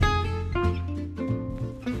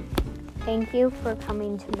Thank you for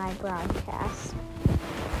coming to my broadcast.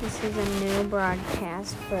 This is a new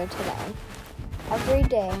broadcast for today. Every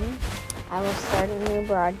day, I will start a new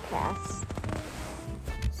broadcast.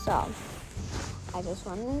 So, I just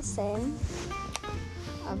wanted to say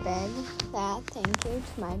a big fat thank you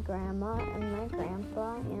to my grandma and my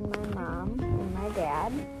grandpa and my mom and my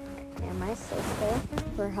dad and my sister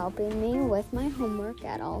for helping me with my homework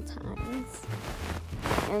at all times.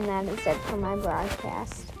 And that is it for my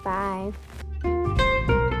broadcast. Bye.